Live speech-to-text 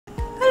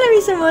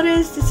Hey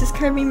Samotas, this is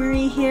Kirby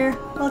Marie here.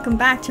 Welcome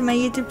back to my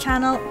YouTube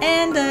channel.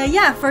 And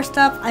yeah, first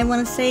up, I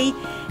want to say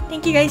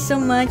thank you guys so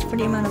much for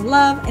the amount of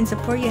love and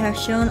support you have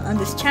shown on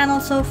this channel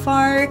so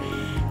far.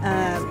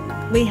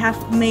 We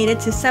have made it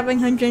to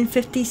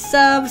 750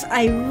 subs.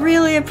 I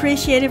really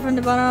appreciate it from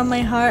the bottom of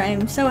my heart.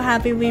 I'm so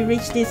happy we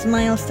reached this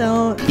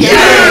milestone. Yeah!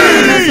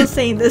 I'm also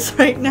saying this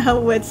right now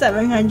with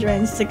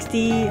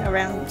 760,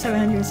 around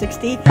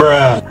 760.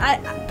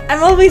 Bruh.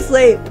 I'm always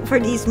late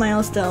for these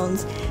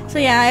milestones. So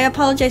yeah, I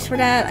apologize for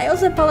that. I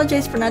also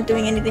apologize for not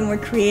doing anything more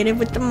creative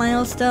with the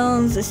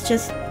milestones.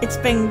 It's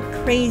been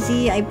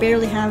crazy. I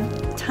barely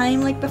have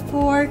time like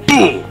before.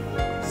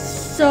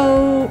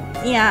 So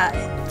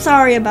yeah.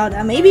 Sorry about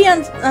that. Maybe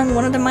on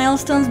one of the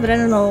milestones, but I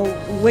don't know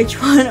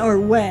which one or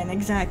when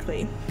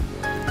exactly.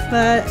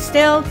 But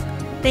still,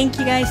 thank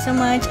you guys so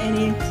much,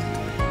 and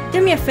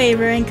do me a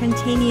favor and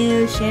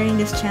continue sharing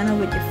this channel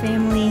with your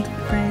family,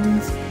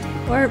 friends,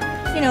 or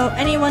you know,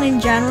 anyone in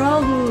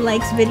general who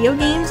likes video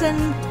games,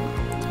 and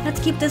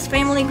let's keep this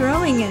family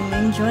growing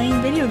and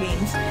enjoying video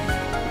games.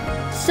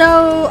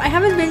 So I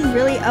haven't been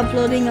really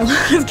uploading a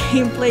lot of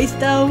gameplays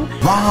though,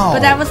 but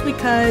that was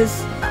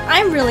because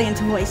I'm really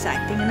into voice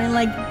acting and I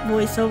like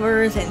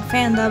voiceovers and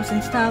fan dubs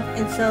and stuff,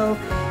 and so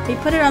we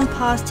put it on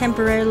pause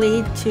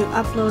temporarily to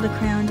upload the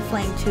Crown of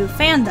Flame 2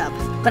 fan dub.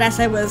 But as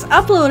I was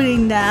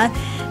uploading that,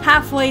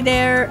 halfway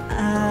there,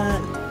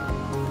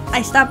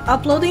 I stopped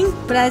uploading,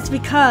 but that's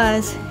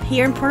because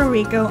here in Puerto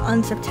Rico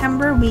on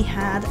September we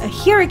had a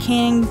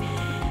hurricane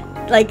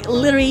like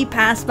literally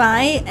passed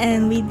by,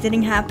 and we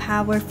didn't have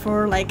power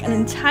for like an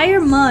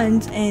entire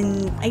month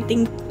and I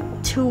think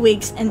 2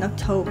 weeks in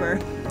October.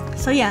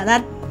 So yeah,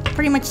 that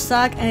pretty much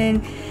sucked,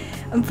 and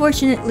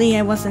unfortunately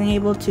I wasn't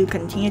able to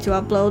continue to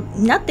upload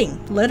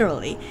nothing,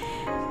 literally.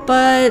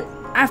 But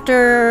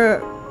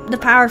after the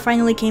power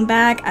finally came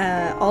back,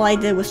 all I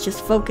did was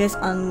just focus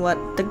on what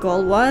the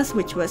goal was,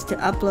 which was to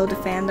upload the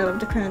fan dub of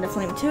the Crown of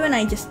Flame 2, and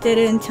I just did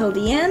it until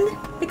the end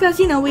because,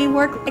 you know, we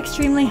worked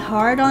extremely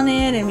hard on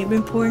it and we've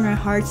been pouring our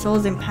heart,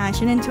 souls, and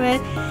passion into it.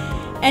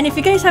 And if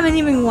you guys haven't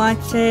even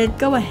watched it,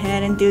 go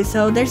ahead and do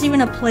so. There's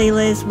even a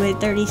playlist with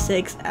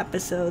 36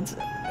 episodes.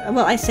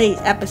 Well, I say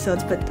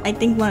episodes, but I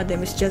think one of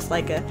them is just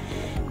like a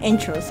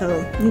intro,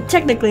 so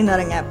technically not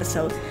an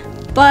episode.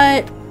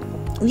 But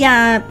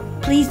yeah,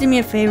 please do me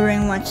a favor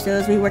and watch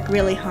those. We work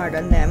really hard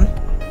on them.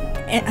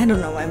 And I don't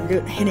know why I'm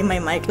hitting my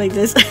mic like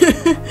this.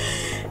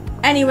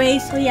 Anyway,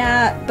 so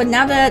yeah, but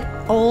now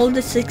that all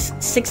the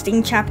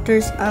 16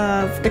 chapters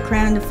of the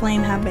Crown of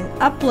Flame have been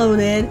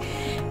uploaded,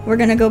 we're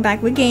gonna go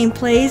back with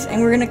gameplays and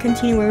we're gonna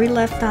continue where we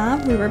left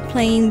off. We were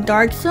playing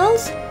Dark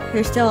Souls.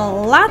 There's still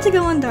a lot to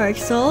go on Dark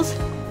Souls.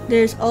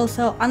 There's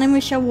also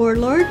Onimusha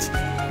Warlords,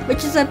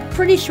 which is a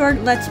pretty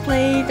short let's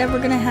play that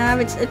we're gonna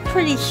have. It's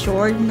pretty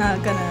short,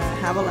 not gonna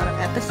have a lot of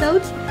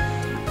episodes.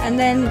 And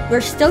then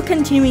we're still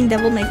continuing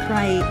Devil May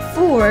Cry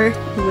 4,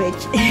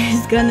 which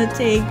is gonna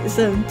take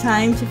some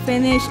time to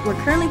finish. We're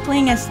currently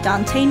playing as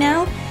Dante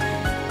now,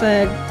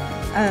 but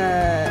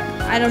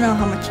I don't know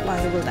how much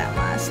longer will that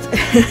last.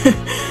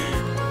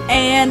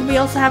 And we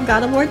also have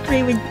God of War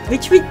 3,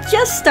 which we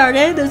just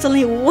started. There's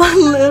only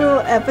one little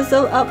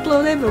episode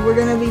uploaded, but we're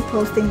gonna be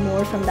posting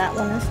more from that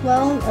one as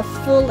well. A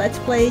full let's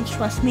play,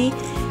 trust me,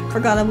 for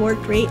God of War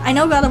 3. I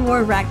know God of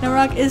War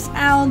Ragnarok is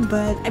out,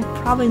 but I'm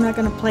probably not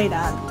gonna play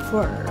that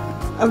for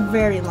a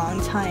very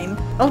long time.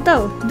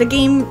 Although the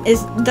game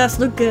does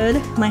look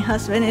good. My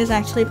husband is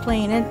actually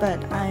playing it, but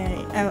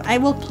I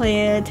will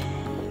play it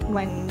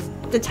when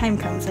the time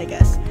comes, I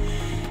guess.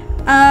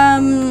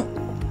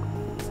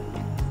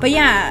 But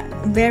yeah,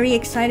 very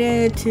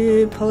excited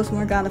to post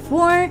more God of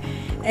War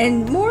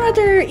and more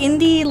other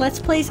indie let's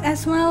plays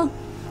as well.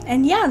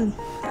 And yeah,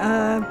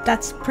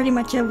 that's pretty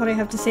much it what I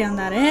have to say on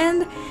that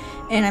end.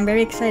 And I'm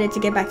very excited to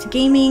get back to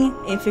gaming.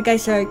 If you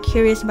guys are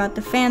curious about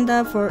the fan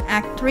dub for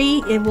Act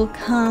 3, it will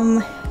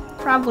come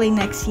probably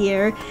next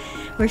year.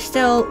 We're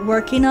still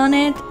working on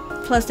it.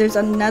 Plus there's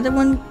another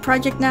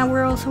project now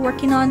we're also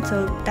working on,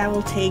 so that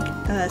will take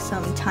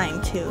some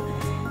time too.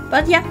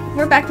 But yeah,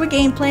 we're back with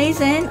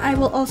gameplays, and I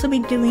will also be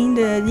doing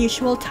the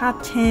usual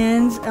top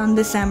 10s on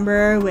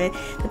December with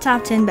the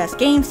top 10 best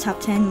games, top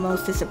 10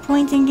 most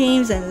disappointing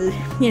games, and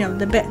you know,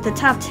 the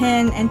top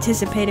 10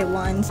 anticipated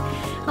ones.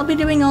 I'll be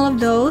doing all of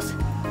those.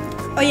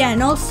 Oh yeah,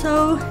 and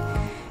also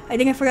I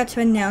think I forgot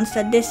to announce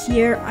that this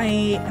year I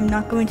am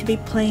not going to be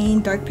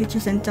playing Dark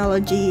Pictures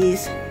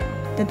Anthology's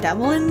The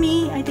Devil in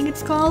Me, I think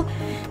it's called,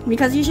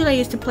 because usually I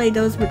used to play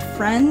those with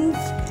friends.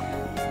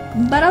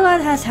 But a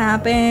lot has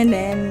happened,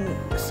 and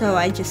so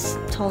I just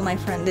told my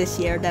friend this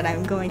year that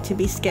I'm going to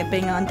be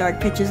skipping on Dark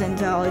Pictures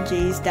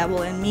Anthology's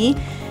Devil in Me.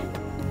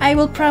 I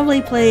will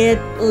probably play it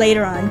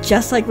later on,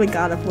 just like with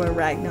God of War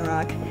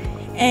Ragnarok.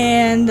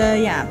 And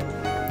yeah,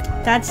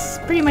 that's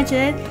pretty much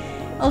it.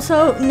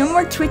 Also, no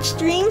more Twitch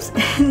streams.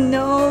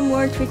 No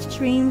more Twitch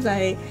streams.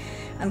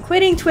 I'm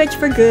quitting Twitch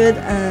for good.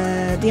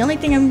 The only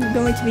thing I'm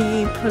going to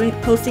be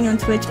posting on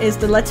Twitch is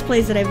the Let's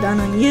Plays that I've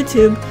done on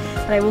YouTube.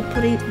 But I will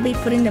be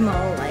putting them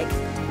all like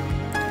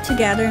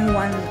together in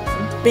one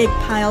big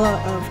pile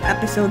of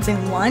episodes in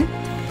one.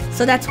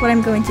 So that's what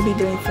I'm going to be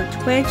doing for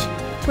Twitch.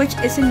 Twitch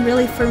isn't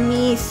really for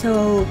me,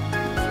 so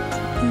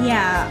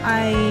yeah,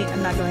 I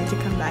am not going to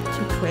come back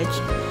to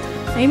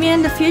Twitch. Maybe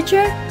in the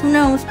future, who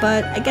knows,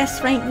 but I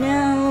guess right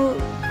now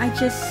I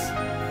just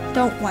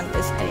don't want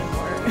this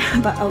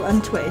anymore. But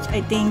on Twitch,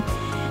 I think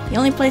the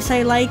only place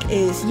I like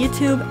is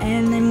YouTube,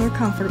 and I'm more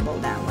comfortable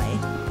that way.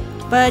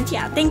 But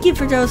yeah, thank you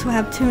for those who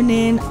have tuned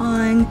in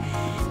on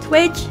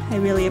Twitch. I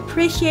really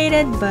appreciate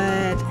it,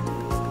 but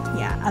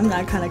yeah, I'm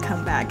not gonna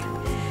come back.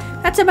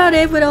 That's about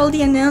it with all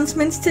the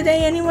announcements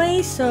today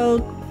anyway, so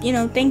you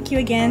know, thank you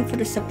again for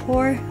the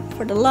support,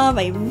 for the love.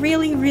 I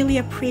really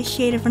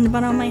appreciate it from the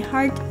bottom of my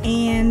heart.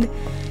 And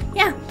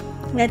yeah,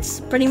 that's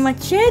pretty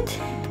much it.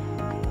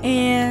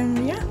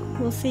 And yeah,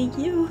 we'll see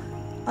you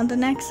on the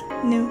next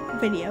new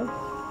video.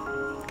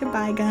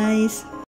 Goodbye, guys.